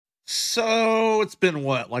So it's been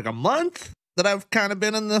what, like a month that I've kind of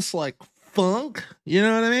been in this like funk, you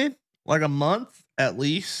know what I mean? Like a month at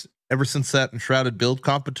least, ever since that Enshrouded build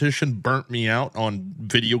competition burnt me out on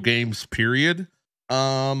video games, period.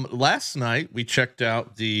 Last night we checked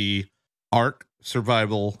out the Ark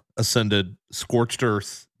Survival Ascended Scorched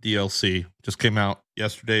Earth DLC. Just came out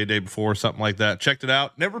yesterday, day before, something like that. Checked it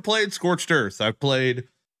out. Never played Scorched Earth. I've played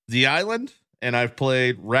The Island, and I've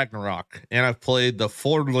played Ragnarok, and I've played the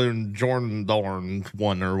Forlorn Jorndorn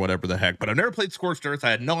one or whatever the heck, but I've never played Scorched Earth.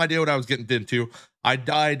 I had no idea what I was getting into. I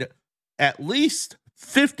died at least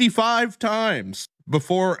 55 times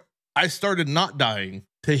before I started not dying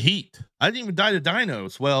to heat. I didn't even die to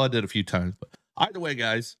dinos. Well, I did a few times, but either way,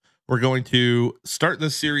 guys, we're going to start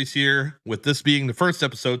this series here with this being the first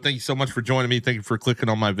episode. Thank you so much for joining me. Thank you for clicking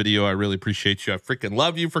on my video. I really appreciate you. I freaking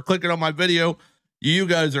love you for clicking on my video. You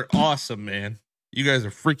guys are awesome, man. You guys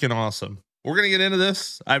are freaking awesome. We're going to get into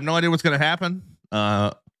this. I have no idea what's going to happen.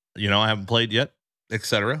 I haven't played yet,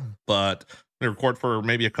 etc. But I'm going to record for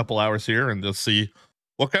maybe a couple hours here and just see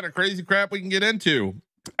what kind of crazy crap we can get into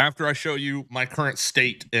after I show you my current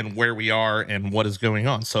state and where we are and what is going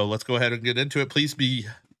on. So let's go ahead and get into it. Please be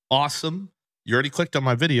awesome. You already clicked on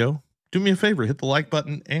my video. Do me a favor, hit the like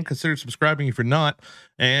button and consider subscribing if you're not.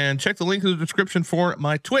 And check the link in the description for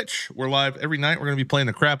my Twitch. We're live every night. We're going to be playing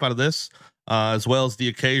the crap out of this, as well as the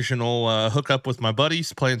occasional hookup with my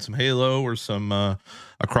buddies, playing some Halo or some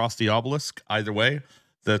Across the Obelisk. Either way,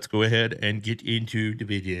 let's go ahead and get into the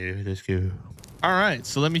video. Let's go. All right,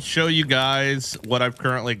 so let me show you guys what I've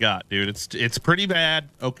currently got, dude. It's pretty bad,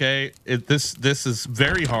 okay? This is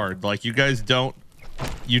very hard. Like, you guys don't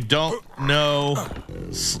know,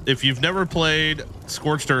 if you've never played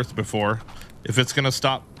Scorched Earth before, if it's gonna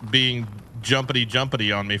stop being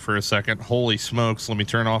jumpity on me for a second. Holy smokes, let me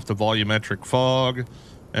turn off the volumetric fog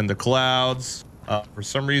and the clouds. For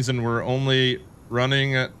some reason we're only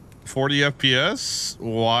running at 40 FPS.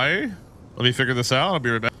 Why? Let me figure this out. I'll be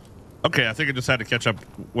right back. Okay, I think I just had to catch up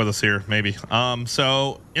with us here, maybe.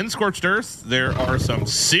 So in Scorched Earth there are some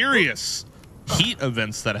serious heat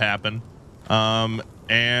events that happen.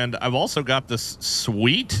 And I've also got this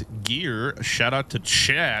sweet gear. Shout out to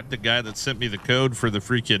Chad, the guy that sent me the code for the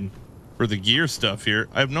gear stuff here.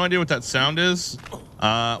 I have no idea what that sound is.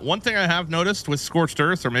 One thing I have noticed with Scorched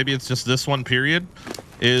Earth, or maybe it's just this one period,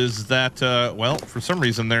 is that, well, for some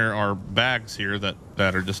reason there are bags here that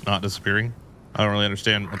are just not disappearing. I don't really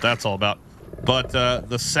understand what that's all about. But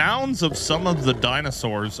the sounds of some of the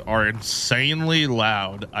dinosaurs are insanely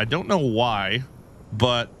loud. I don't know why,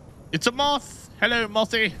 but it's a moth. Hello,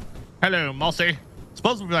 Mothy. Hello, Mossy.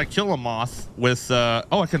 Supposedly I kill a moth with,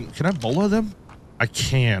 oh, can I bolo them? I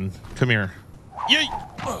can. Come here. Yay!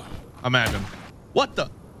 Imagine. What the?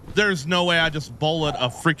 There's no way I just boloed a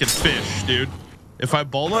freaking fish, dude. If I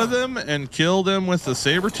bolo them and kill them with the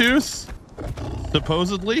saber tooth,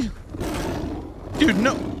 supposedly. Dude,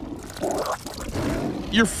 no.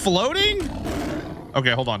 You're floating?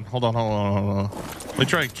 Okay, hold on. Let me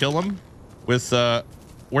try and kill him with,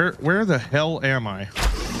 where the hell am I?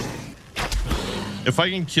 If I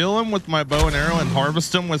can kill him with my bow and arrow and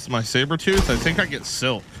harvest him with my saber tooth, I think I get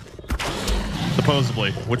silk.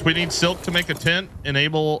 Supposedly, which we need silk to make a tent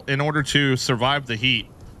in order to survive the heat,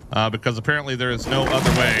 because apparently there is no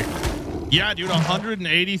other way. Yeah, dude,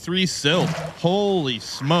 183 silk. Holy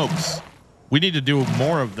smokes. We need to do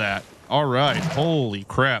more of that. All right. Holy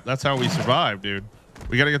crap. That's how we survive, dude.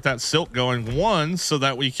 We got to get that silk going, one, so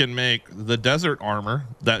that we can make the desert armor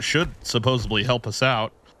that should supposedly help us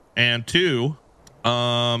out, and two,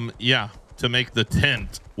 yeah, to make the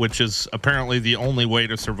tent, which is apparently the only way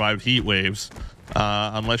to survive heat waves,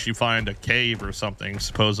 unless you find a cave or something,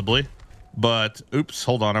 supposedly. But oops,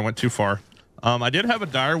 hold on, I went too far. I did have a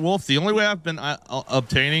dire wolf. The only way I've been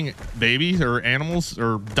obtaining babies or animals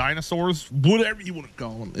or dinosaurs, whatever you want to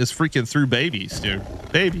call them, is freaking through babies, dude.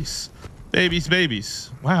 Babies.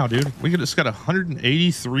 Wow, dude. We just got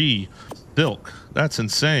 183 silk. That's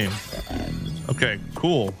insane. Okay,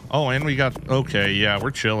 cool. Oh, and we got... Okay, yeah,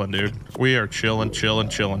 we're chilling, dude. We are chilling.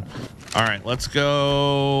 All right, let's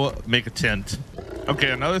go make a tent.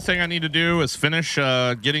 Okay, another thing I need to do is finish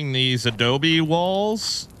getting these adobe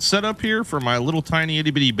walls set up here for my little tiny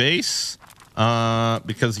itty-bitty base.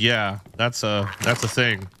 Because, yeah, that's a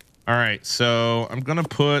thing. All right, so I'm going to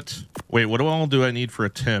put... Wait, what all do I need for a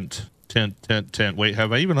tent? Tent. Wait,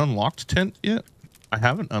 have I even unlocked tent yet? I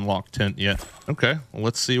haven't unlocked tent yet. Okay, well,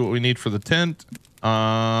 let's see what we need for the tent.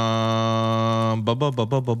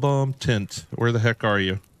 Tent. Where the heck are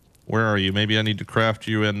you? Where are you? Maybe I need to craft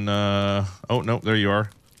you in, oh, no, there you are.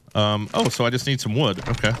 Oh, so I just need some wood.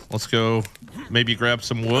 Okay, let's go maybe grab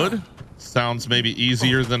some wood. sounds maybe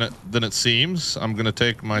easier than it seems. I'm gonna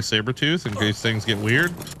take my saber tooth in case things get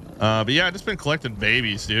weird. But yeah, I just been collecting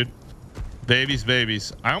babies, dude.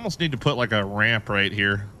 Babies. I almost need to put like a ramp right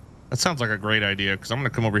here. That sounds like a great idea because I'm gonna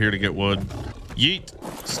come over here to get wood. Yeet.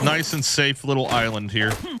 It's nice and safe little island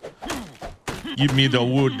here. Give me the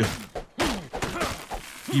wood.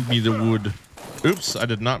 Give me the wood. Oops, I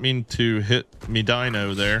did not mean to hit me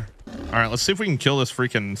dino there. All right, let's see if we can kill this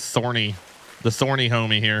freaking thorny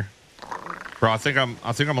homie here. Bro, I think I'm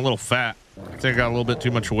a little fat. I think I got a little bit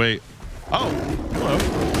too much weight. Oh, hello.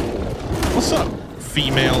 What's up,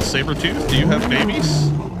 female saber tooth? Do you have babies?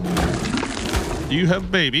 Do you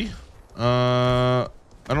have baby? I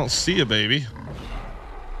don't see a baby.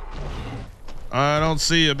 I don't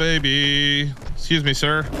see a baby. Excuse me,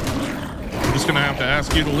 sir. I'm just gonna have to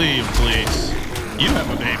ask you to leave, please. You have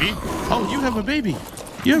a baby. Oh, you have a baby.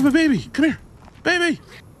 You have a baby. Come here.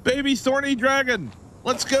 Baby thorny dragon.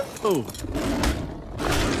 Let's go.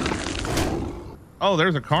 Oh,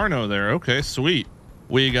 there's a Carno there. Okay, sweet.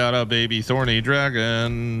 We got a baby thorny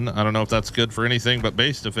dragon. I don't know if that's good for anything but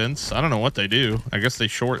base defense. I don't know what they do. I guess they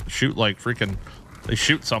shoot like freaking, they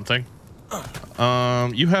shoot something.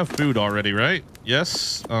 You have food already, right?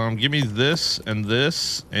 Yes. Give me this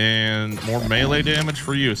and more melee damage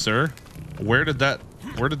for you, sir. Where did that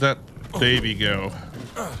baby go?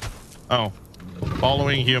 Oh,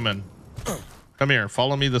 following human. Come here,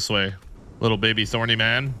 follow me this way, little baby thorny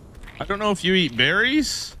man. I don't know if you eat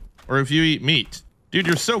berries or if you eat meat. Dude,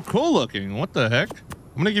 you're so cool looking. What the heck?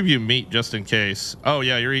 I'm gonna give you meat just in case. Oh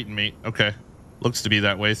yeah, you're eating meat. Okay, looks to be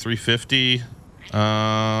that way. 350.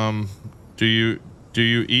 Do you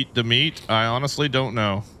eat the meat? I honestly don't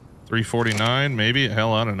know. 349 maybe.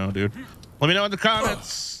 Hell, I don't know, dude. Let me know in the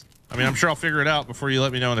comments. I mean, I'm sure I'll figure it out before you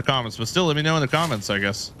let me know in the comments, but still let me know in the comments, I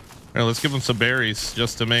guess. All right, let's give them some berries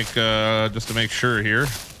just to make sure here.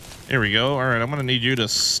 Here we go. All right, I'm gonna need you to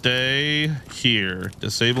stay here.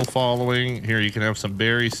 Disable following. Here, you can have some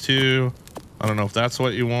berries too. I don't know if that's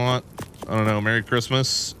what you want. I don't know. Merry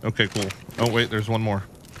Christmas. Okay, cool. Oh wait, there's one more.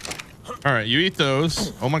 All right, you eat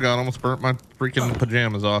those. Oh my God, almost burnt my freaking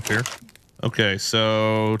pajamas off here. Okay,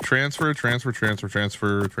 so transfer.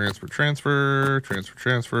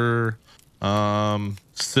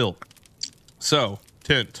 Silk. So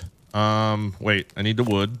tint. Wait, I need the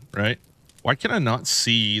wood, right? Why can I not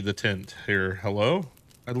see the tint here? Hello?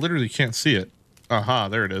 I literally can't see it. Aha,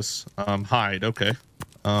 there it is. Hide. Okay.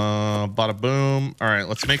 Bada boom. All right,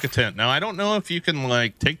 let's make a tent. Now, I don't know if you can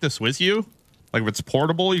like take this with you. Like if it's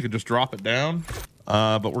portable, you can just drop it down.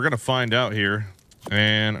 But we're gonna find out here.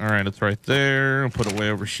 And all right, it's right there. I'll put it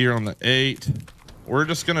way over here on the 8. We're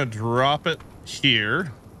just gonna drop it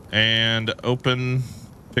here and open.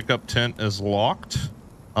 Pickup tent is locked.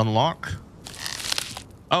 Unlock.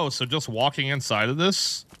 Oh, so just walking inside of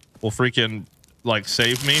this will freaking like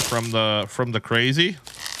save me from the crazy.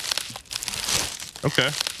 Okay.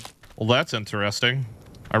 Well, that's interesting.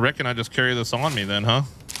 I reckon I just carry this on me then, huh?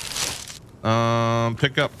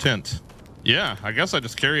 Pick up tent. Yeah, I guess I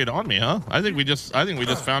just carry it on me, huh? I think we just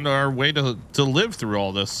found our way to live through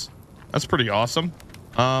all this. That's pretty awesome.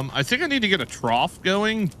 I think I need to get a trough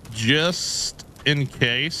going just in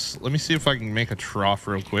case. Let me see if I can make a trough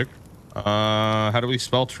real quick. How do we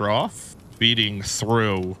spell trough? Feeding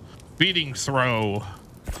through. Feeding throw.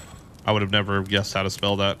 I would have never guessed how to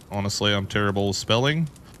spell that. Honestly, I'm terrible with spelling.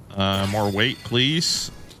 More weight, please.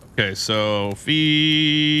 Okay, so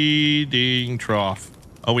feeding trough.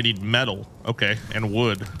 Oh, we need metal. Okay, and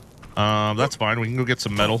wood. That's fine. We can go get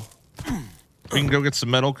some metal. We can go get some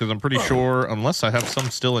metal because I'm pretty sure, unless I have some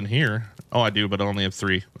still in here. Oh, I do, but I only have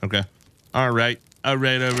 3. Okay. All right.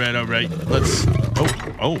 Let's.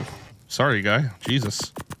 Oh. Sorry, guy.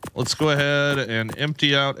 Jesus. Let's go ahead and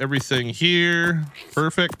empty out everything here.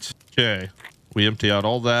 Perfect. Okay. We empty out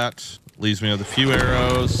all that. Leaves me with a few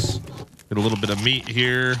arrows. Get a little bit of meat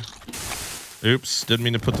here. Oops. Didn't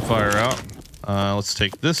mean to put the fire out. Let's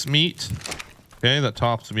take this meat. Okay, that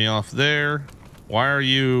tops me off there. Why are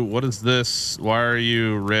you... What is this? Why are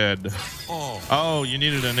you red? Oh, you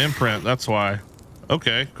needed an imprint. That's why.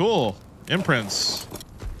 Okay, cool. Imprints.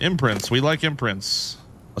 Imprints. We like imprints.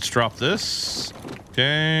 Let's drop this.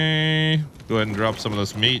 Okay. Go ahead and drop some of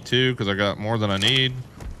this meat too, because I got more than I need.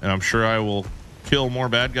 And I'm sure I will kill more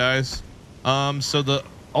bad guys. So the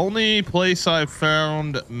only place I've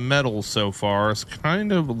found metal so far is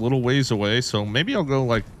kind of a little ways away. So maybe I'll go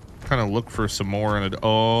like kind of look for some more. And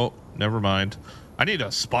oh, never mind. I need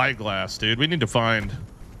a spyglass, dude. We need to find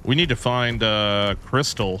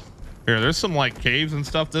crystal. Here, there's some like caves and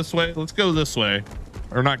stuff this way. Let's go this way.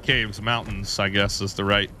 Or not caves, mountains, I guess is the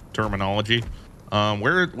right terminology.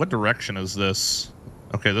 What direction is this?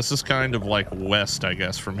 Okay, this is kind of like west, I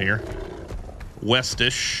guess, from here.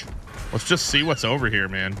 Westish. Let's just see what's over here,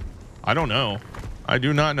 man. I don't know. I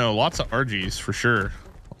do not know. Lots of RGs for sure.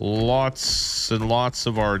 Lots and lots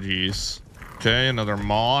of RGs. Okay, another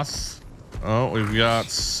moth. Oh, we've got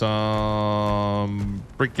some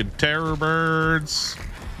freaking terror birds.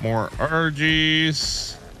 More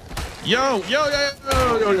RGs. Yo, yo, yo,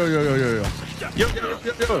 yo, yo, yo, yo, yo, yo, yo, yo,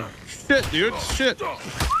 yo, yo, yo. Shit, dude, shit.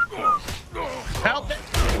 Help me.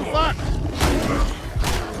 Fuck.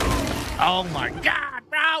 Oh my God,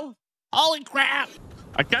 bro. Holy crap.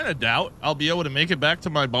 I kind of doubt I'll be able to make it back to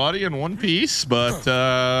my body in one piece, but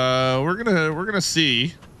we're gonna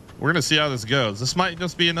see. We're gonna see how this goes. This might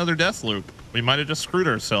just be another death loop. We might have just screwed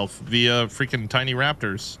ourselves via freaking tiny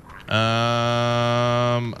raptors.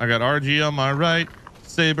 I got RG on my right,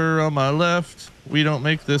 Saber on my left. We don't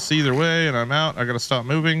make this either way, and I'm out. I gotta stop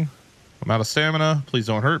moving. I'm out of stamina. Please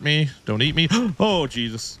don't hurt me. Don't eat me. Oh,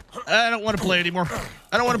 Jesus. I don't want to play anymore.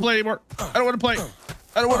 I don't want to play anymore. I don't want to play.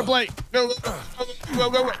 I don't want to play. Go, go, go, go,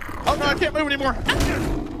 go, go. Oh, no, I can't move anymore.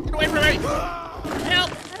 Get away from me.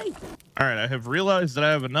 Help. All right, I have realized that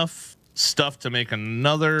I have enough stuff to make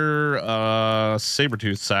another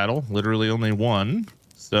saber-tooth saddle. Literally only one.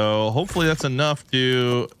 So hopefully that's enough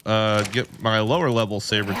to get my lower level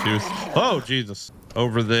saber-tooth. Oh, Jesus.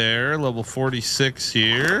 Over there, level 46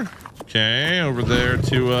 here. Okay, over there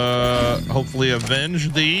to hopefully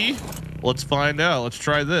avenge thee. Let's find out. Let's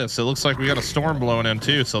try this. It looks like we got a storm blowing in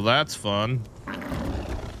too, so that's fun.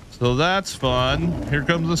 So that's fun. Here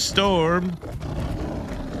comes the storm.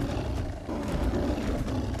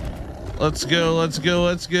 Let's go, let's go,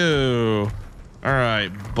 let's go. All right,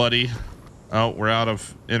 buddy. Oh, we're out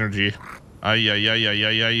of energy. Ay, ay, ay, ay,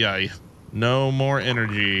 ay, ay, ay. No more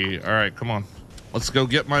energy. All right, come on. Let's go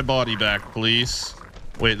get my body back, please.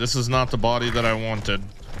 Wait, this is not the body that I wanted.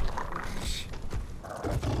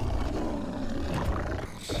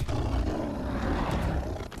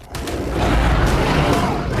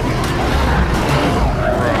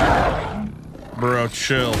 Bro,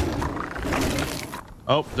 chill.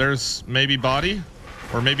 Oh, there's maybe body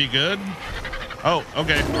or maybe good. Oh,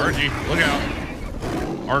 okay. RG, look out.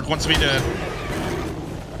 Ark wants me dead.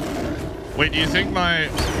 Wait, do you think my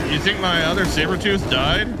other saber-tooth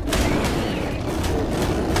died?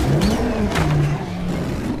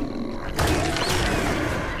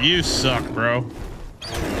 You suck, bro.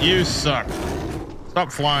 You suck.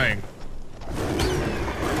 Stop flying.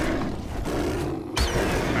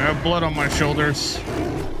 I have blood on my shoulders.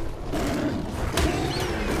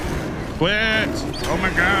 Quit! Oh my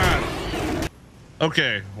God.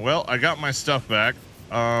 Okay, well, I got my stuff back.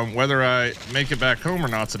 Whether I make it back home or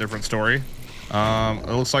not's a different story. It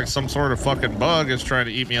looks like some sort of fucking bug is trying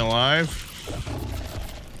to eat me alive.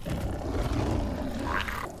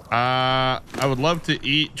 I would love to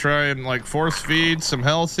try and like force feed some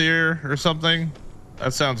health here or something.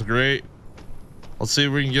 That sounds great. Let's see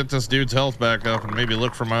if we can get this dude's health back up and maybe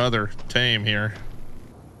look for my other tame here.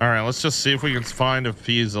 All right, let's just see if we can find if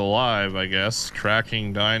he's alive, I guess.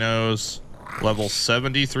 Tracking dinos. Level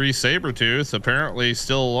 73 saber-tooth, apparently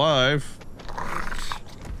still alive.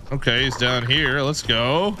 Okay, he's down here. Let's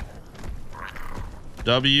go.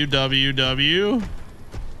 WWW.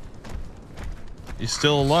 He's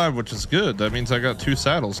still alive, which is good. That means I got 2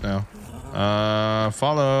 saddles now.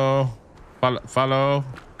 Follow.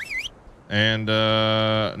 And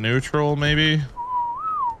neutral, maybe.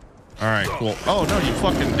 All right, cool. Oh no, you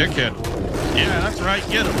fucking dickhead. Yeah, that's right.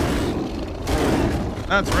 Get him.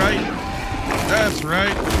 That's right. That's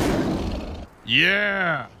right.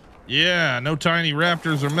 Yeah. Yeah, no tiny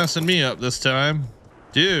raptors are messing me up this time.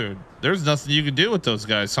 Dude, there's nothing you can do with those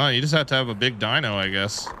guys, huh? You just have to have a big dino, I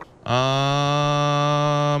guess.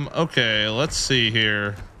 Okay, let's see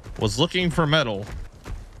here. Was looking for metal.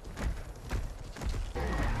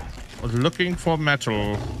 Was looking for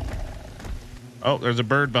metal. Oh, there's a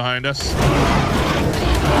bird behind us.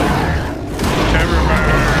 Terror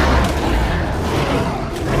bird.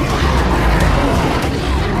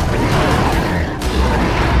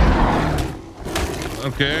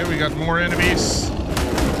 Okay, we got more enemies.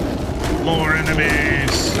 More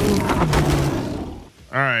enemies.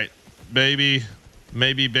 All right, baby.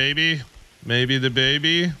 Maybe baby. Maybe the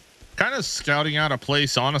baby. Kind of scouting out a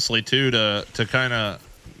place, honestly, too, to kind of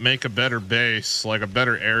make a better base, like a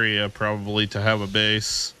better area probably to have a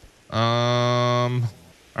base. All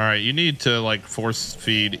right, you need to like force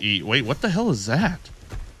feed eat. Wait, what the hell is that?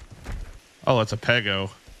 Oh, it's a pego.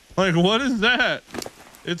 Like, what is that?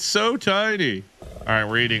 It's so tiny. All right,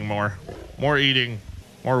 we're eating more eating,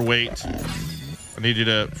 more weight. I need you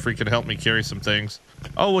to freaking help me carry some things.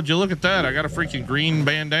 Oh, would you look at that? I got a freaking green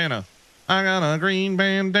bandana. I got a green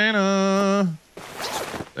bandana.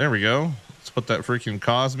 There we go. Let's put that freaking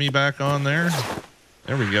Cosme back on there.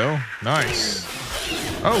 There we go. Nice.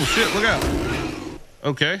 Oh shit, look out.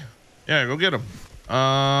 Okay. Yeah, go get him.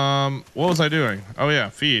 What was I doing? Oh yeah,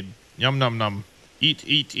 feed. Yum num num. Eat,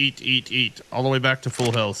 eat, eat, eat, eat. All the way back to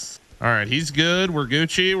full health. All right, he's good. We're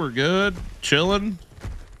Gucci. We're good. Chilling.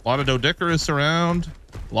 A lot of Doedicurus around.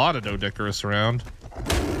 A lot of Doedicurus around.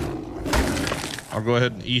 I'll go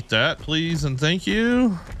ahead and eat that, please, and thank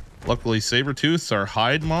you. Luckily, Sabertooths are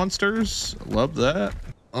hide monsters. Love that.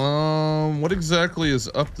 What exactly is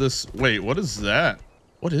up this? Wait, what is that?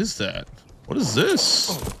 What is that? What is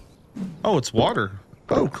this? Oh, it's water.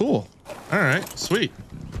 Oh, cool. All right, sweet.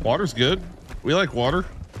 Water's good. We like water.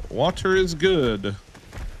 Water is good.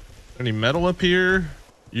 Any metal up here?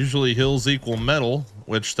 Usually hills equal metal,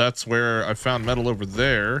 which that's where I found metal over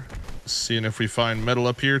there. Seeing if we find metal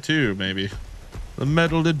up here too, maybe. The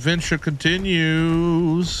metal adventure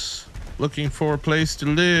continues. Looking for a place to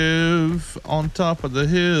live on top of the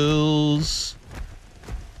hills.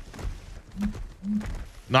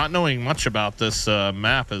 Not knowing much about this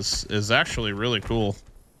map is actually really cool.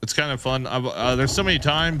 It's kind of fun. There's so many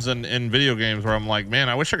times in video games where I'm like, man,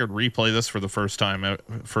 I wish I could replay this for the first time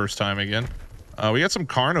again. We got some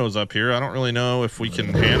Carnos up here. I don't really know if we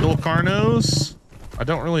can handle Carnos. I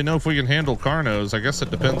don't really know if we can handle Carnos. I guess it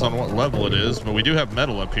depends on what level it is, but we do have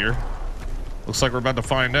metal up here. Looks like we're about to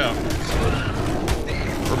find out.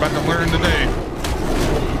 We're about to learn today.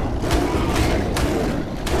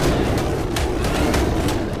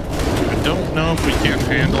 I don't know if we can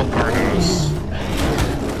handle Carnos.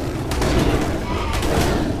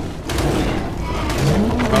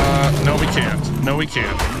 No, we can't. No, we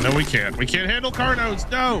can't. No, we can't. We can't handle Carnos.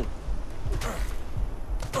 No.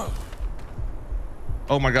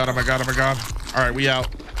 Oh my god, oh my god, oh my god. All right, we out.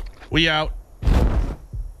 We out.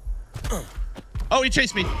 Oh, he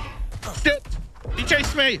chased me. Shit. He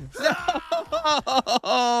chased me. No.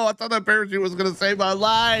 I thought that parachute was going to save my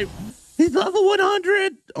life. He's level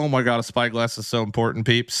 100. Oh my god, a spyglass is so important,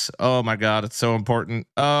 peeps. Oh my god, it's so important.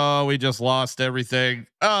 Oh, we just lost everything.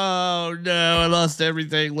 Oh no, I lost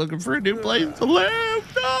everything. Looking for a new place to live.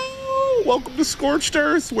 No. Welcome to Scorched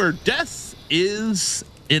Earth, where death is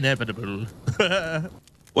inevitable.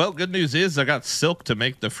 Well, good news is I got silk to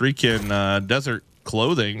make the freaking desert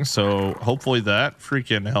clothing, so hopefully that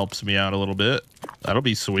freaking helps me out a little bit. That'll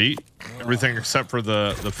be sweet. Everything except for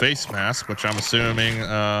the face mask, which I'm assuming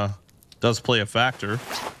does play a factor.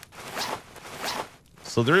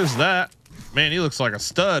 So there is that. Man, he looks like a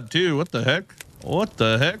stud too. What the heck? What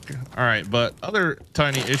the heck? All right, but other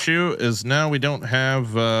tiny issue is now we don't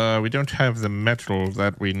have the metal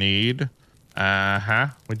that we need.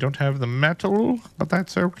 We don't have the metal, but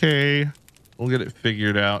that's okay. We'll get it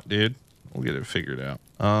figured out, dude. We'll get it figured out.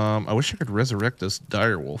 I wish I could resurrect this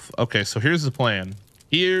direwolf. Okay, so here's the plan.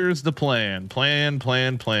 Here's the plan. Plan.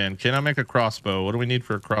 Can I make a crossbow? What do we need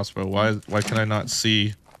for a crossbow? Why can I not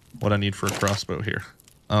see what I need for a crossbow here?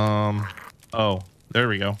 Oh, there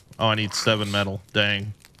we go. Oh, I need 7 metal.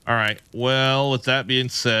 Dang. All right. Well, with that being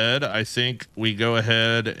said, I think we go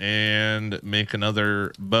ahead and make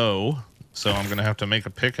another bow. So I'm going to have to make a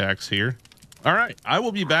pickaxe here. All right. I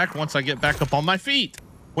will be back once I get back up on my feet.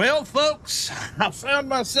 Well, folks, I found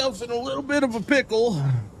myself in a little bit of a pickle.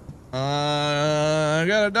 I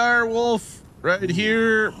got a dire wolf right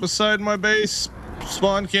here beside my base,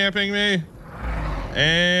 spawn camping me,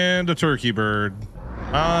 and a turkey bird.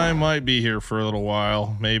 I might be here for a little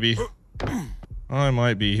while, maybe. I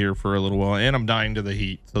might be here for a little while, and I'm dying to the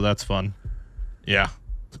heat, so that's fun. Yeah.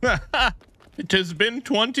 It has been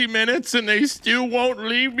 20 minutes and they still won't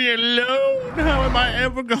leave me alone. How am I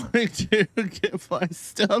ever going to get my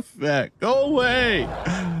stuff back? Go away.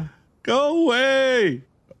 Go away.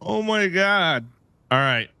 Oh my God. All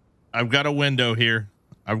right. I've got a window here.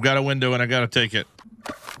 I've got a window and I got to take it.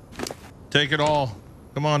 Take it all.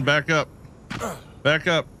 Come on, back up. Back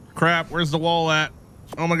up. Crap, where's the wall at?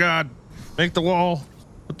 Oh my God. Make the wall.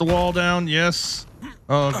 Put the wall down. Yes.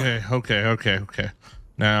 Okay.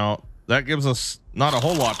 Now, that gives us not a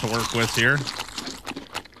whole lot to work with here.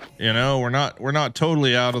 You know, we're not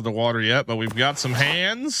totally out of the water yet, but we've got some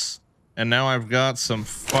hands, and now I've got some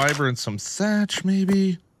fiber and some thatch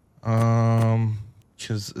maybe.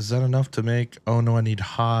 Cause is that enough to make? Oh no, I need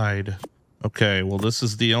hide. Okay, well this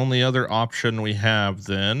is the only other option we have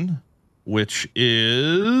then, which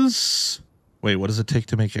is, wait, what does it take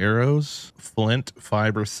to make arrows? Flint,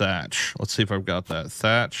 fiber, thatch. Let's see if I've got that.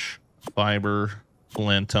 Thatch, fiber,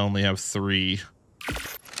 flint. I only have 3.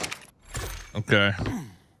 Okay.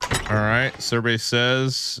 All right. Survey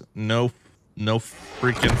says no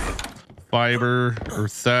freaking fiber or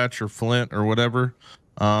thatch or flint or whatever.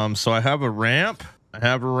 So I have a ramp. I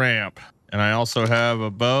have a ramp, and I also have a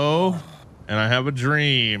bow, and I have a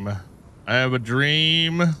dream. I have a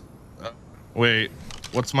dream. Wait,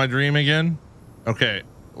 what's my dream again? Okay,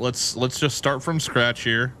 let's just start from scratch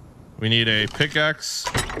here. We need a pickaxe.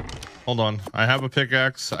 Hold on, I have a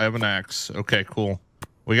pickaxe. I have an axe. Okay, cool.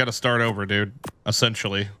 We got to start over, dude.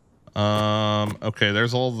 Essentially. Okay,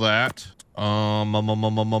 there's all that.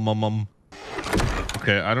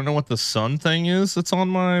 Okay, I don't know what the sun thing is that's on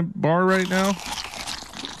my bar right now,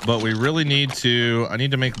 but we really need to. I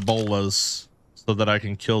need to make bolas so that I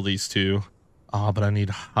can kill these two. Oh, but I need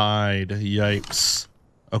hide. Yikes.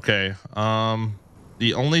 Okay.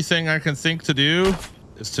 The only thing I can think to do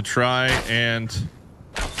is to try and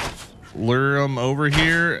lure them over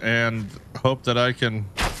here and hope that I can.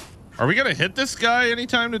 Are we gonna hit this guy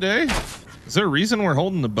anytime today? Is there a reason we're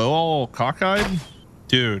holding the bow all cockeyed?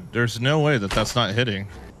 Dude, there's no way that that's not hitting.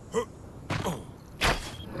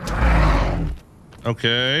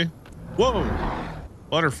 Okay. Whoa!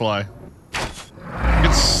 Butterfly.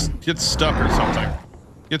 Get stuck or something.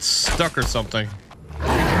 Get stuck or something.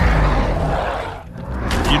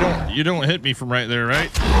 You don't hit me from right there, right?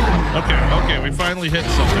 Okay, we finally hit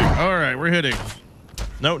something. All right, we're hitting.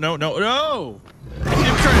 No! See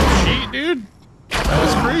him trying to cheat, dude? That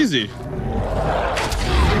was crazy.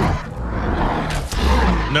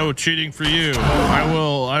 No cheating for you.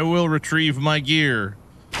 I will retrieve my gear.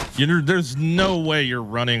 There's no way you're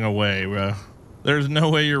running away, bro. There's no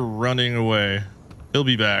way you're running away. He'll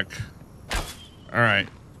be back. All right.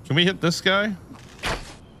 Can we hit this guy?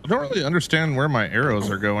 I don't really understand where my arrows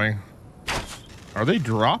are going. Are they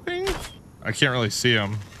dropping? I can't really see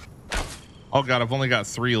them. Oh God, I've only got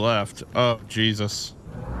 3 left. Oh Jesus.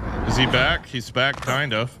 Is he back? He's back,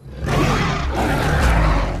 kind of.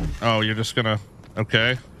 Oh, you're just gonna...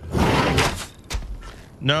 Okay.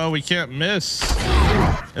 No, we can't miss.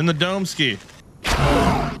 In the dome ski.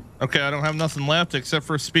 Okay, I don't have nothing left except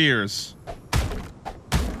for spears.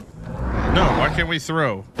 No, why can't we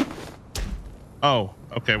throw? Oh,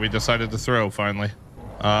 okay, we decided to throw finally.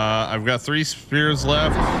 I've got 3 spears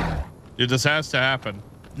left. Dude, this has to happen.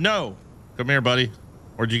 No! Come here, buddy.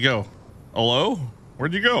 Where'd you go? Hello?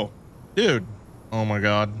 Where'd you go? Dude. Oh my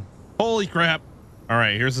God. Holy crap. All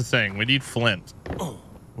right, here's the thing. We need flint.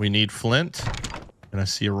 We need flint. Can I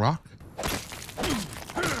see a rock?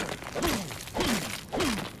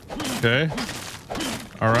 Okay.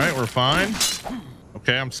 All right, we're fine.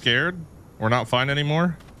 Okay, I'm scared. We're not fine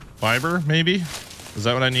anymore. Fiber, maybe? Is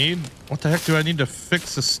that what I need? What the heck do I need to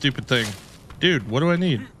fix this stupid thing? Dude, what do I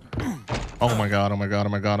need? Oh my God, oh my God, oh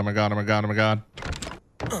my God, oh my God, oh my God, oh my God.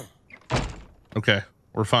 Okay,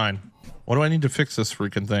 we're fine. What do I need to fix this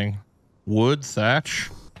freaking thing? Wood, thatch?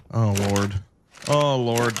 Oh Lord. Oh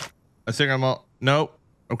Lord. I think I'm all... Nope.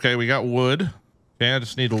 Okay, we got wood. Okay, I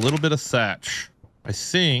just need a little bit of thatch. I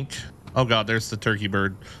think... Oh God, there's the turkey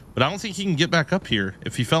bird. But I don't think he can get back up here.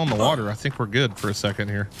 If he fell in the water, I think we're good for a second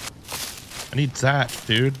here. I need thatch,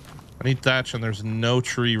 dude. I need thatch, and there's no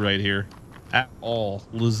tree right here. At all.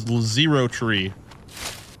 Zero tree.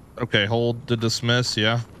 Okay, hold to dismiss,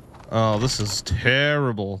 yeah. Oh, this is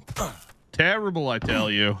terrible. Terrible, I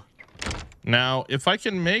tell you. Now, if I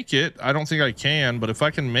can make it, I don't think I can, but if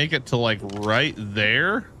I can make it to like right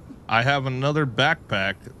there, I have another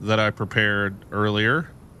backpack that I prepared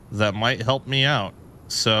earlier that might help me out.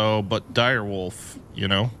 So, but direwolf, you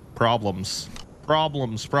know, problems. I'm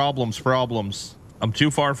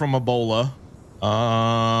too far from Ebola.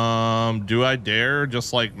 Do I dare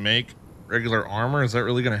just like make regular armor? Is that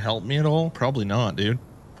really gonna help me at all? Probably not, dude.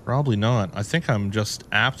 Probably not. I think I'm just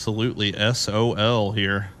absolutely SOL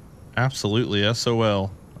here. Absolutely SOL.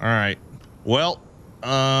 All right. Well,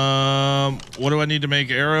 what do I need to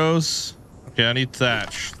make arrows? Okay, I need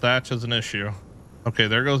thatch. Thatch is an issue. Okay,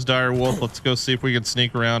 there goes direwolf. Let's go see if we can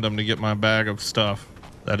sneak around him to get my bag of stuff.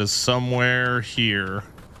 That is somewhere here.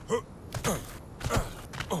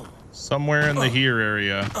 Somewhere in the here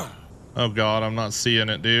area. Oh God, I'm not seeing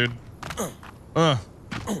it, dude.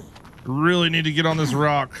 Really need to get on this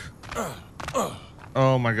rock.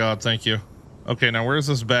 Oh my God, thank you. Okay, now where's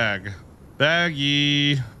this bag?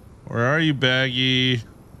 Baggy. Where are you, Baggy?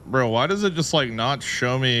 Bro, why does it just like not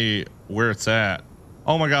show me where it's at?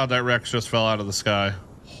 Oh my God, that Rex just fell out of the sky.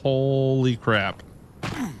 Holy crap.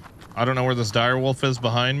 I don't know where this direwolf is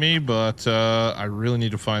behind me, but I really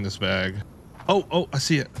need to find this bag. Oh, I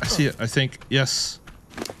see it. I see it. I think. Yes.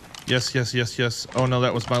 Yes. Oh no,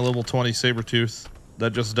 that was my level 20 saber-tooth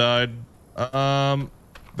that just died.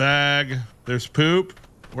 Bag. There's poop.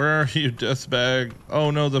 Where are you, death bag? Oh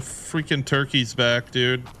no, the freaking turkey's back,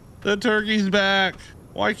 dude. The turkey's back.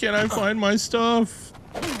 Why can't I find my stuff?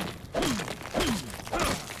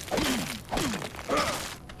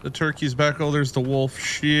 The turkey's back. Oh, there's the wolf.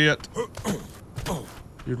 Shit.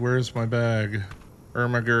 Dude, where's my bag?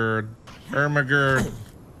 Ermagerd. Ermagerd.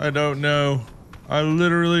 I don't know. I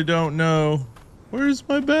literally don't know. Where's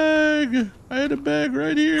my bag? I had a bag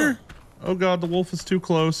right here. Oh god, the wolf is too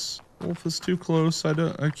close. Wolf is too close.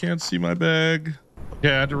 I can't see my bag.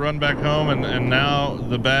 Yeah, I had to run back home, and now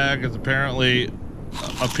the bag is apparently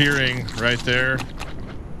appearing right there.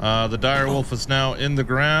 The dire wolf is now in the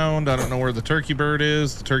ground. I don't know where the turkey bird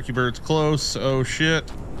is. The turkey bird's close. Oh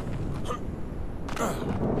shit.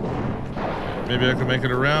 Maybe I can make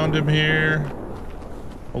it around him here.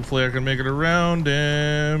 Hopefully I can make it around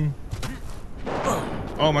him.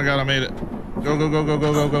 Oh my god, I made it. Go, go, go, go,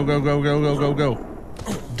 go, go, go, go, go, go, go, go, go.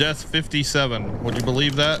 Death 57. Would you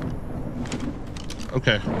believe that?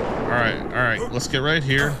 Okay. Alright. Let's get right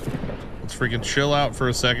here. Let's freaking chill out for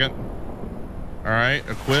a second. Alright.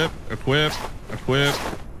 Equip.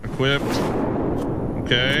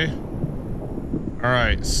 Okay.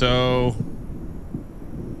 Alright, so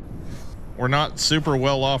we're not super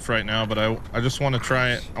well off right now, but I just want to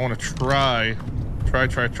try it. I want to try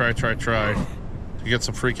to get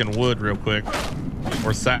some freaking wood real quick.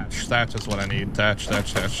 Or thatch. Thatch is what I need. Thatch.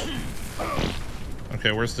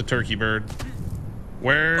 Okay, where's the turkey bird?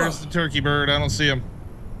 Where's the turkey bird? I don't see him.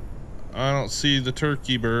 I don't see the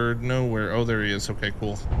turkey bird nowhere. Oh, there he is. Okay,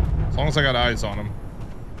 cool. As long as I got eyes on him.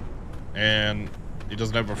 And he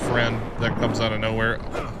doesn't have a friend that comes out of nowhere.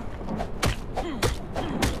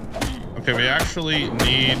 Okay, we actually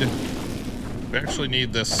need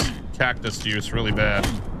this cactus juice really bad.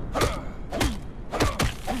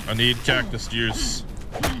 I need cactus juice.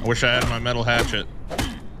 I wish I had my metal hatchet.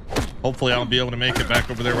 Hopefully I'll be able to make it back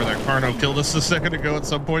over there where that Carno killed us a second ago at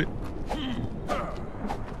some point.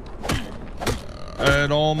 I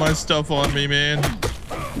had all my stuff on me, man.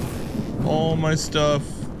 All my stuff.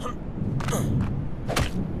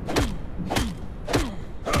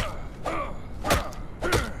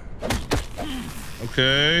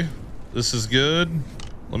 Okay, this is good.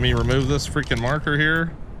 Let me remove this freaking marker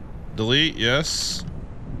here. Delete, yes.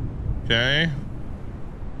 Okay.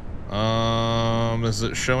 Is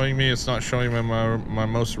it showing me? It's not showing me my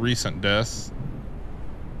most recent death.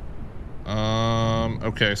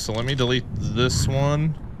 Okay, so let me delete this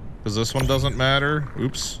one, because this one doesn't matter.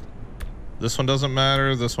 Oops. This one doesn't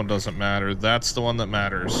matter. This one doesn't matter. That's the one that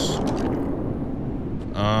matters.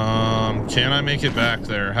 Can I make it back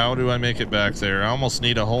there? How do I make it back there? I almost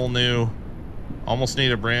need a whole new, almost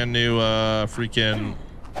need a brand new, freaking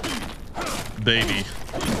baby.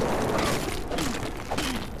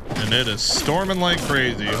 And it is storming like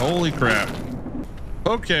crazy. Holy crap.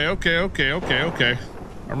 Okay.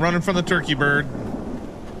 I'm running from the turkey bird.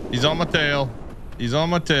 He's on my tail. He's on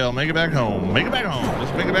my tail. Make it back home. Make it back home.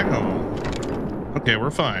 Just make it back home. Okay,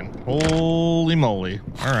 we're fine. Holy moly.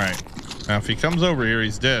 All right. Now, if he comes over here,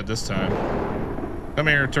 he's dead this time. Come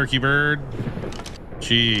here, turkey bird.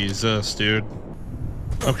 Jesus, dude.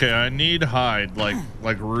 Okay, I need hide, like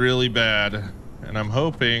really bad. And I'm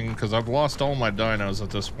hoping, because I've lost all my dinos at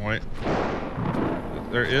this point.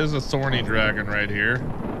 There is a thorny dragon right here.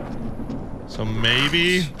 So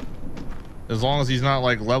maybe, as long as he's not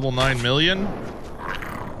like level 9 million.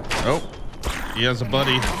 Oh, he has a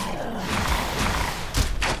buddy.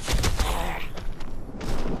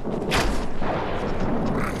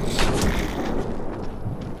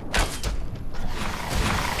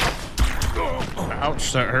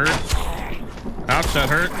 Ouch, that hurt. Ouch, that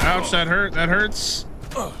hurt. Ouch, that hurt. That hurts.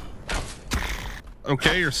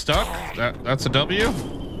 Okay, you're stuck. That's a W.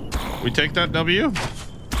 We take that W.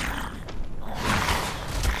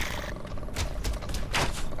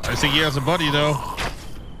 I think he has a buddy though.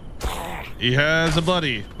 He has a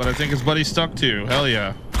buddy, but I think his buddy's stuck too. Hell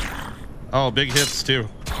yeah. Oh, big hits too.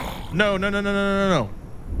 No. No.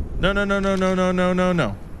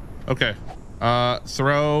 Okay.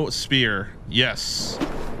 Throw spear. Yes.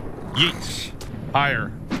 Yeet.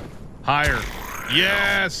 Higher.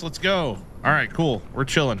 Yes, let's go. All right, cool. We're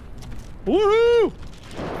chilling. Woohoo!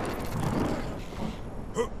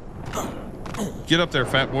 Get up there,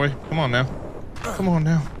 fat boy. Come on now.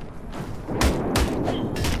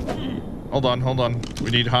 Hold on.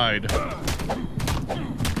 We need hide.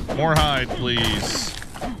 More hide, please.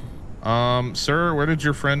 Sir, where did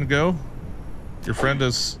your friend go?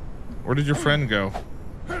 Where did your friend go?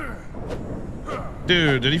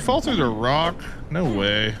 Dude, did he fall through the rock? No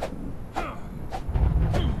way.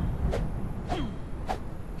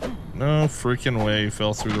 No freaking way he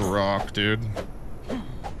fell through the rock, dude.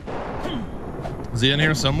 Is he in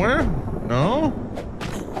here somewhere? No?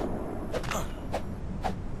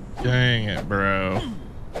 Dang it, bro.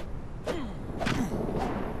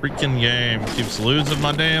 Freaking game keeps losing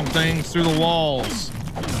my damn things through the walls.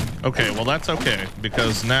 Okay, well that's okay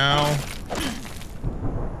because now,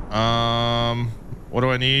 what do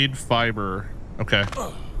I need? Fiber. Okay.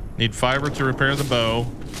 Need fiber to repair the bow.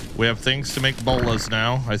 We have things to make bolas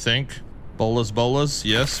now, I think. Bolas.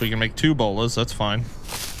 Yes, we can make 2 bolas. That's fine.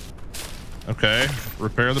 Okay,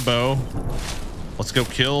 repair the bow. Let's go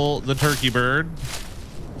kill the turkey bird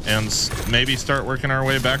and maybe start working our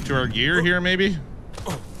way back to our gear here, maybe.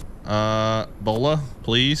 Bola,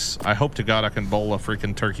 please. I hope to God I can bola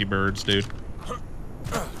freaking turkey birds, dude.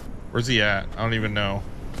 Where's he at? I don't even know.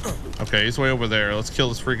 Okay, he's way over there. Let's kill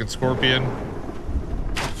this freaking scorpion.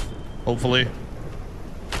 Hopefully.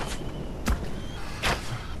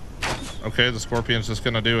 Okay, the scorpion's just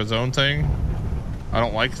gonna do his own thing. I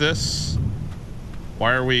don't like this.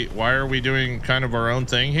 Why are we doing kind of our own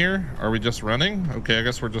thing here? Are we just running? Okay, I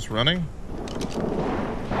guess we're just running.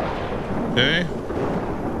 Okay.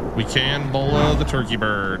 We can bola the turkey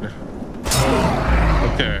bird.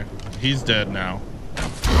 Okay, he's dead now.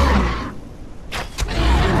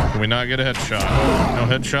 Can we not get a headshot? No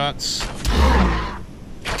headshots?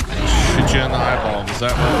 Shoot you in the eyeball. Does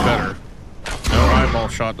that work better? No eyeball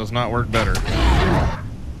shot does not work better.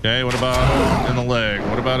 Okay, what about in the leg?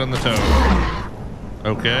 What about in the toe?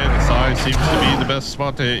 Okay, the thigh seems to be the best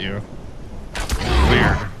spot to hit you.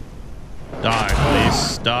 Weird. Die,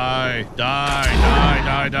 please. Die.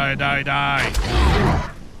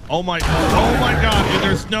 Oh my God, dude,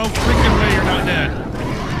 there's no freaking way you're not dead.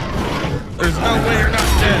 There's no way you're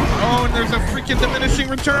not dead. Oh, and there's a freaking diminishing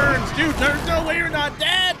returns. Dude, there's no way you're not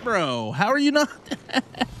dead, bro. How are you not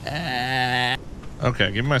dead?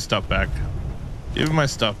 Okay, give me my stuff back. Give me my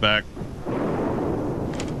stuff back.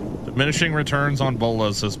 Diminishing returns on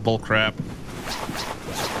bolas is bullcrap.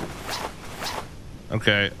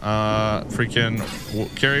 Okay, freaking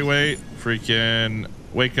carry weight, freaking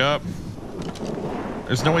wake up.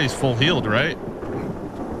 There's no way he's full healed, right?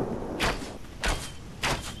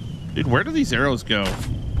 Dude, where do these arrows go?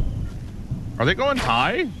 Are they going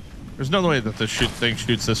high? There's no way that this thing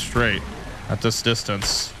shoots this straight at this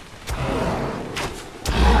distance.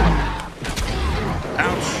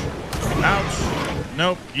 Ouch. Ouch.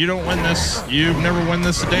 Nope, you don't win this. You've never won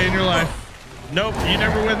this a day in your life. Nope, you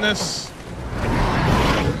never win this.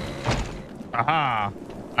 Aha.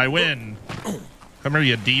 I win. Come here,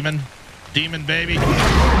 you demon. Demon baby.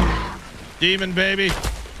 Demon baby.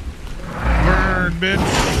 Burn, bitch.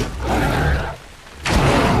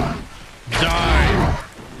 Die.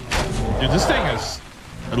 Dude, this thing is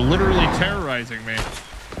literally terrorizing me.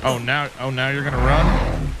 Oh, now you're gonna run?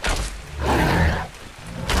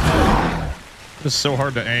 It's so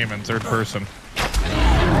hard to aim in third person.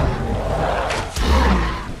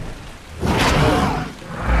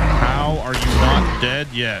 How are you not dead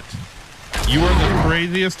yet? You are the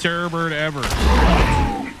craziest terror bird ever.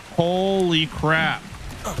 Holy crap.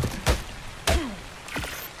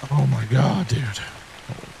 Oh my God, dude.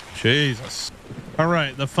 Jesus. All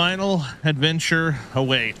right, the final adventure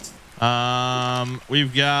awaits.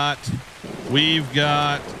 We've got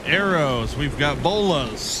arrows, we've got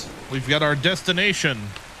bolas, we've got our destination.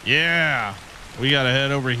 Yeah, we gotta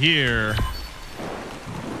head over here.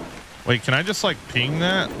 Wait, can I just like ping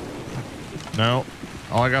that? No,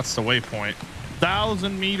 all I got's the waypoint.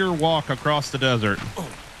 1,000-meter walk across the desert.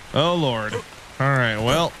 Oh Lord. All right,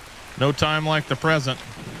 well, no time like the present.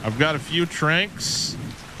 I've got a few tranks,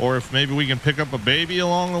 or if maybe we can pick up a baby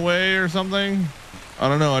along the way or something. I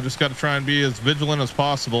don't know. I just got to try and be as vigilant as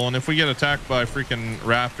possible. And if we get attacked by freaking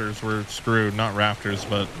raptors, we're screwed. Not raptors,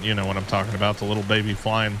 but you know what I'm talking about. The little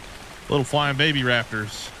flying baby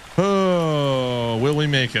raptors. Oh, will we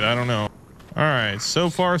make it? I don't know. All right. So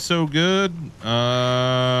far, so good.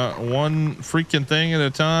 One freaking thing at a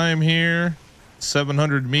time here.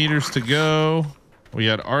 700 meters to go. We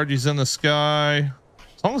got Argies in the sky.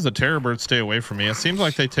 As long as the terror birds stay away from me. It seems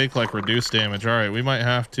like they take like reduced damage. All right. We might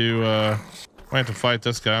have to fight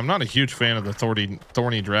this guy. I'm not a huge fan of the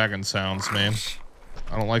thorny dragon sounds, man.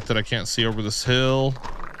 I don't like that I can't see over this hill.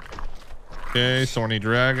 Okay, thorny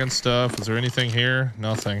dragon stuff. Is there anything here?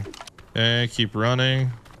 Nothing. Okay, keep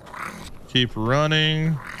running. Keep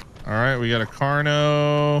running. All right, we got a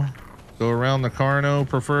Carno. Go around the Carno,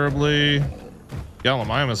 preferably.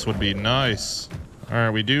 Gallimimus would be nice. All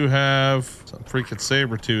right, we do have some freaking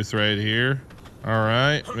saber-tooth right here. All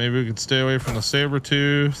right, maybe we can stay away from the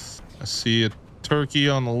saber-tooth. I see a turkey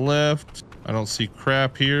on the left. I don't see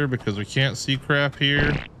crap here because we can't see crap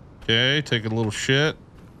here. Okay, taking a little shit.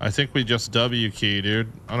 I think we just W key,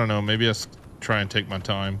 dude. I don't know. Maybe I try and take my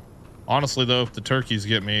time. Honestly, though, if the turkeys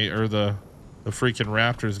get me, or the the freaking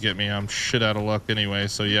raptors get me, I'm shit out of luck anyway.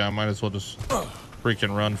 So yeah, I might as well just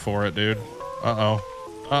freaking run for it, dude. Uh-oh,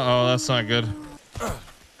 that's not good.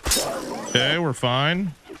 Okay, we're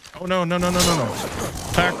fine. Oh no.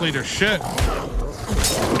 Pack leader, shit.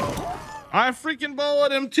 I freaking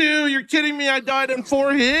bullet him too. You're kidding me. I died in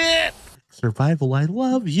 4 hits. Survival, I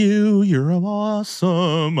love you. You're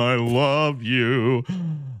awesome. I love you.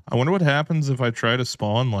 I wonder what happens if I try to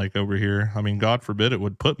spawn like over here. I mean, God forbid it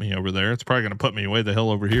would put me over there. It's probably going to put me way the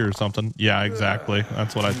hell over here or something. Yeah, exactly.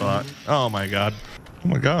 That's what I thought. Oh my God. Oh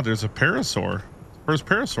my God, there's a parasaur. First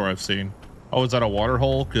parasaur I've seen. Oh, is that a water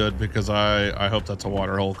hole? Good, because I hope that's a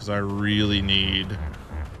water hole because I really need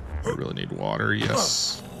water.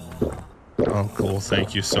 Yes. Oh, cool.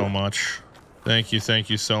 Thank you so much. Thank you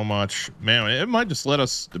so much. Man, it might just let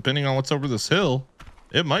us, depending on what's over this hill,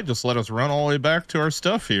 it might just let us run all the way back to our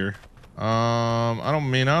stuff here. I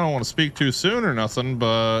don't want to speak too soon or nothing,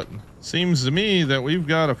 but seems to me that we've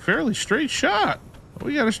got a fairly straight shot.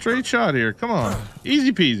 We got a straight shot here. Come on.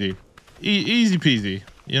 Easy peasy. Easy peasy.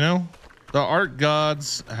 You know, the art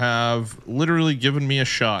gods have literally given me a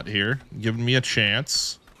shot here, given me a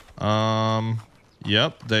chance.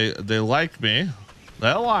 Yep, they like me.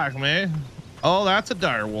 They like me. Oh, that's a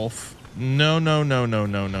dire wolf.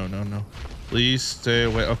 No. Please stay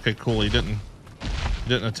away. Okay, cool. He didn't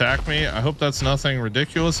attack me. I hope that's nothing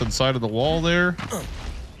ridiculous inside of the wall there.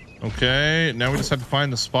 Okay, now we just have to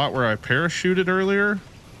find the spot where I parachuted earlier,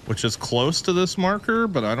 which is close to this marker,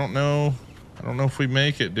 but I don't know if we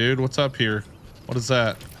make it, dude. What's up here? What is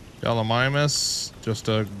that? Gallimimus, just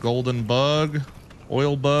a golden bug,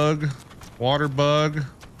 oil bug, water bug,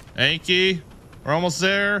 Anki. We're almost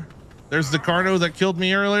there. There's the Carno that killed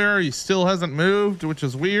me earlier. He still hasn't moved, which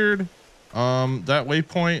is weird. That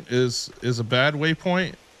waypoint is a bad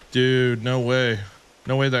waypoint. Dude, no way.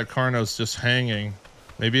 No way that Carno's just hanging.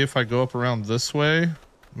 Maybe if I go up around this way.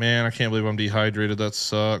 Man, I can't believe I'm dehydrated. That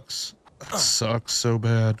sucks. That sucks so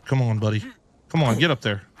bad. Come on, buddy. Come on, get up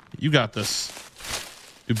there. You got this.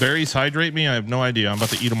 Do berries hydrate me? I have no idea. I'm about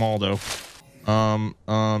to eat them all though.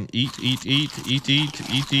 Eat.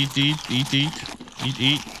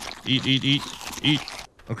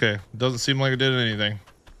 Okay, doesn't seem like it did anything.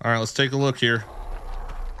 All right, let's take a look here.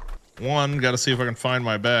 One, got to see if I can find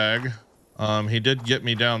my bag. He did get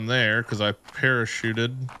me down there because I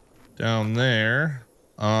parachuted down there.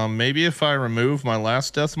 Maybe if I remove my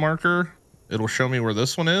last death marker, it'll show me where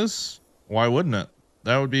this one is. Why wouldn't it?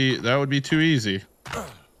 That would be too easy.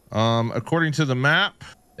 According to the map,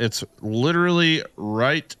 it's literally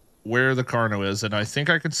right where the Carno is, and I think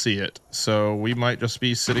I could see it. So we might just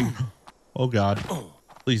be sitting. Oh God,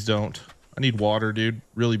 please don't. I need water, dude,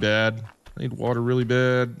 really bad. I need water really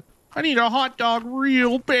bad. I need a hot dog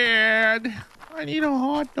real bad. I need a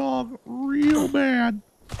hot dog real bad.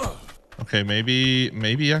 Okay,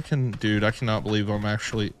 maybe I can, dude, I cannot believe I'm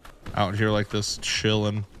actually out here like this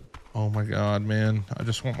chilling. Oh my God, man. I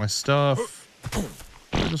just want my stuff.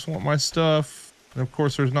 I just want my stuff. And of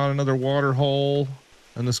course there's not another water hole.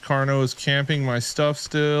 And this Carno is camping my stuff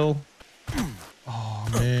still. Oh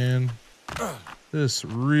man. This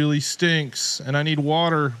really stinks. And I need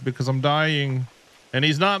water because I'm dying. And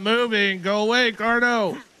he's not moving. Go away,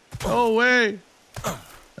 Carno. Go away.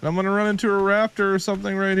 And I'm gonna run into a raptor or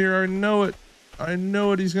something right here. I know it. I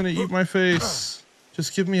know it. He's gonna eat my face.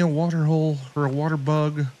 Just give me a water hole or a water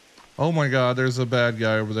bug. Oh my God, there's a bad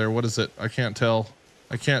guy over there. What is it? I can't tell.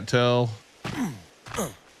 I can't tell.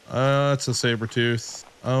 It's a saber tooth.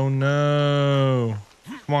 Oh no.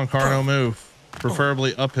 Come on, Carno, move.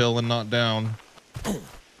 Preferably uphill and not down.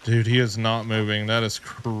 Dude, he is not moving. That is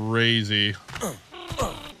crazy.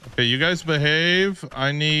 Okay, you guys behave.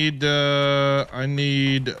 I need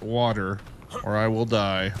water or I will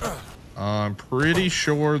die. I'm pretty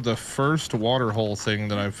sure the first water hole thing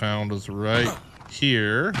that I found was right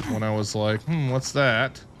here when I was like, what's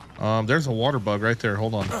that? There's a water bug right there.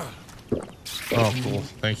 Hold on. Oh, cool.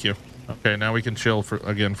 Thank you. Okay, now we can chill for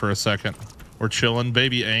a second. We're chilling.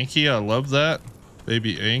 Baby Anki, I love that.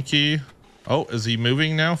 Baby Anki. Oh, is he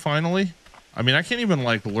moving now finally? I mean, I can't even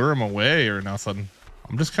like lure him away or nothing.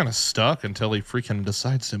 I'm just kind of stuck until he freaking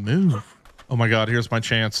decides to move. Oh my God, here's my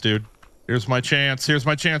chance, dude. Here's my chance. Here's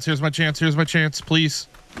my chance. Here's my chance. Here's my chance, please.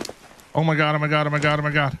 Oh my God. Oh my God. Oh my God. Oh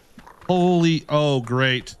my God. Holy, oh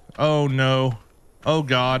great. Oh no. Oh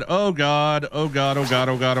God. Oh God. Oh God. Oh God.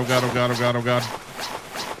 Oh God. Oh God. Oh God. Oh God. Oh God.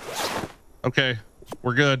 Okay,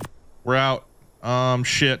 we're good. We're out.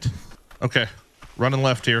 Shit. Okay, running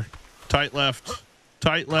left here. Tight left.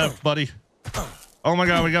 Tight left, buddy. Oh my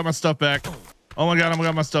God, we got my stuff back. Oh my God, I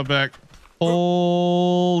got my stuff back.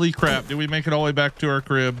 Holy crap, did we make it all the way back to our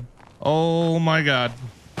crib? Oh my God.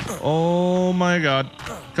 Oh my God.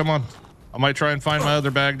 Come on. I might try and find my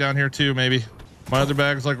other bag down here too, maybe. My other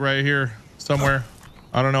bag's like right here somewhere.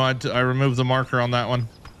 I don't know. I removed the marker on that one.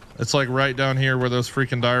 It's like right down here where those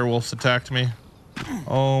freaking dire wolves attacked me.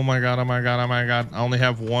 Oh my God. Oh my God. Oh my God. I only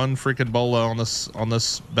have one freaking bola on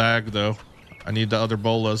this bag though. I need the other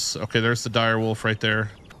bolas. Okay, there's the dire wolf right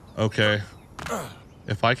there. Okay.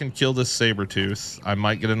 If I can kill this saber tooth, I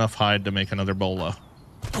might get enough hide to make another bola.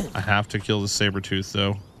 I have to kill the saber tooth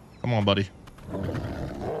though. Come on, buddy.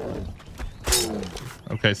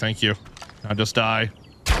 Okay, thank you. Now just die.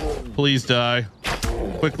 Please die.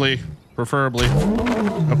 Quickly, preferably.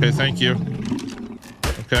 Okay, thank you.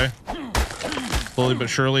 Okay. Slowly but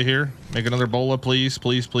surely here. Make another bola, please.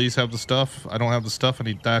 Please, please have the stuff. I don't have the stuff. I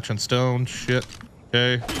need thatch and stone. Shit.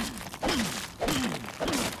 Okay.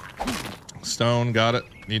 Stone, got it.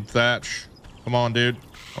 Need thatch. Come on, dude.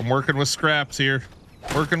 I'm working with scraps here.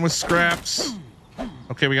 Working with scraps.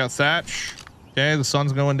 Okay, we got thatch. Okay, the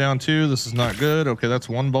sun's going down too. This is not good. Okay, that's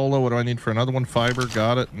one bola. What do I need for another one? Fiber.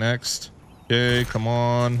 Got it. Next. Okay, come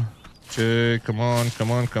on. Okay, come on,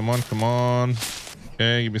 come on, come on, come on.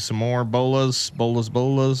 Okay, give me some more bolas. Bolas,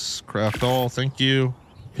 bolas. Craft all. Thank you.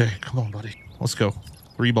 Okay, come on, buddy. Let's go.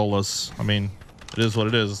 3 bolas. I mean, it is what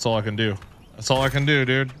it is. That's all I can do. That's all I can do,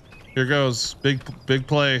 dude. Here goes. Big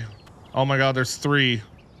play. Oh my God, there's 3.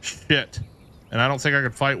 Shit. And I don't think I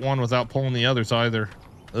could fight one without pulling the others either.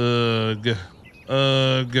 Ugh.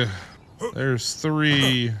 Ugh. There's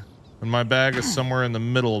 3. And my bag is somewhere in the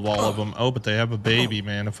middle of all of them. Oh, but they have a baby,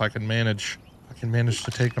 man. If I can manage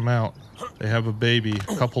to take them out. They have a baby.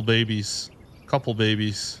 A couple babies. Couple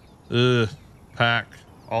babies. Ugh. Pack.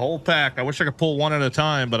 A whole pack. I wish I could pull one at a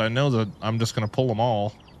time, but I know that I'm just going to pull them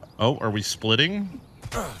all. Oh, are we splitting?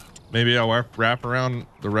 Maybe I'll wrap around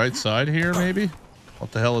the right side here, maybe?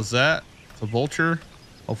 What the hell is that? It's a vulture.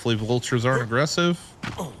 Hopefully vultures aren't aggressive.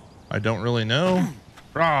 I don't really know.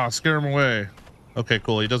 Ah, scare him away. Okay,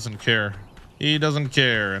 cool. He doesn't care. He doesn't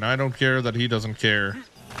care, and I don't care that he doesn't care.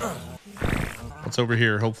 What's over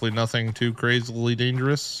here? Hopefully nothing too crazily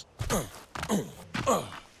dangerous.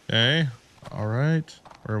 Okay. All right.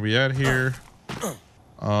 Where are we at here?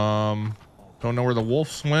 Don't know where the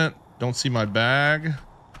wolves went. Don't see my bag.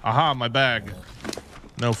 Aha, my bag.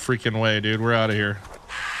 No freaking way, dude. We're out of here.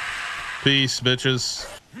 Peace, bitches.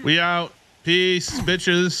 We out. Peace,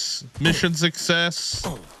 bitches. Mission success.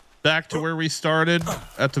 Back to where we started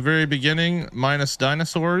at the very beginning, minus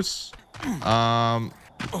dinosaurs. I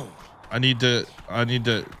need to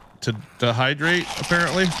hydrate,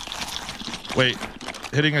 apparently. Wait,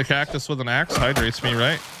 hitting a cactus with an axe hydrates me,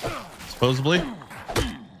 right? Supposedly.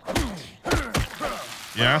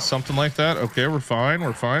 Yeah, something like that. Okay, we're fine.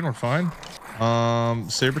 We're fine. We're fine.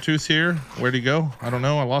 Sabertooth here. Where'd he go? I don't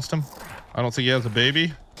know. I lost him. I don't think he has a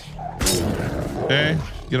baby. Okay,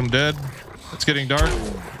 get him dead. It's getting dark.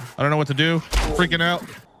 I don't know what to do. Freaking out.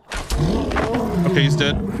 Okay, he's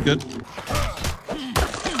dead. Good.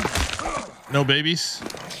 No babies.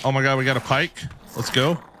 Oh my God, we got a pike. Let's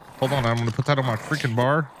go. Hold on, I'm gonna put that on my freaking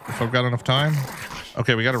bar if I've got enough time.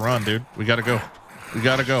 Okay, we gotta run, dude. We gotta go. We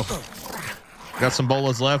gotta go. Got some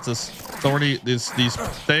bolas left. This thorny, these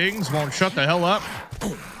things won't shut the hell up.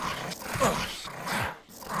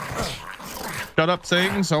 Shut up,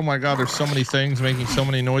 things. Oh my God, there's so many things making so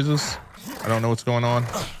many noises. I don't know what's going on.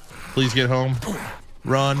 Please get home.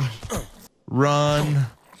 Run. Run.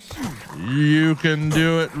 You can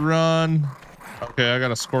do it. Run. Okay, I got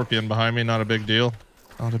a scorpion behind me. Not a big deal.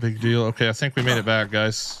 Not a big deal. Okay, I think we made it back,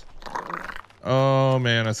 guys. Oh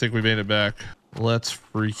man, I think we made it back. Let's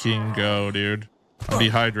freaking go, dude. I'm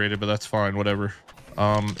dehydrated, but that's fine. Whatever.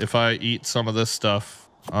 If I eat some of this stuff,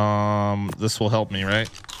 this will help me, right?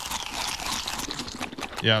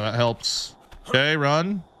 Yeah, that helps. Okay,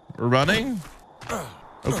 run. We're running.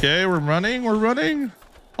 Okay, we're running. We're running.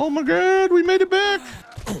 Oh my God, we made it back.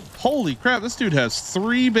 Holy crap, this dude has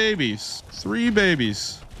 3 babies. 3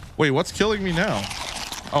 babies. Wait, what's killing me now?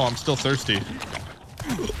 Oh, I'm still thirsty.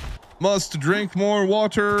 Must drink more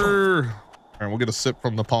water. All right, we'll get a sip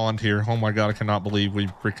from the pond here. Oh my God, I cannot believe we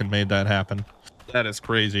freaking made that happen. That is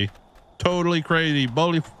crazy. Totally crazy.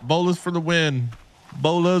 Bolas for the win.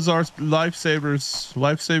 Bolas are lifesavers.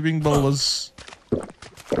 Life-saving bolas.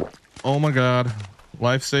 Oh my God.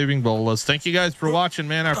 Life-saving bolas. Thank you guys for watching,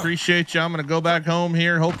 man. I appreciate you. I'm going to go back home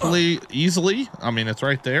here, hopefully easily. I mean, it's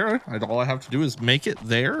right there. All I have to do is make it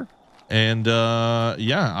there. And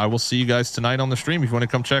yeah, I will see you guys tonight on the stream if you want to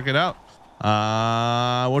come check it out.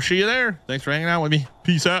 We'll see you there. Thanks for hanging out with me.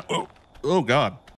 Peace out. Oh God.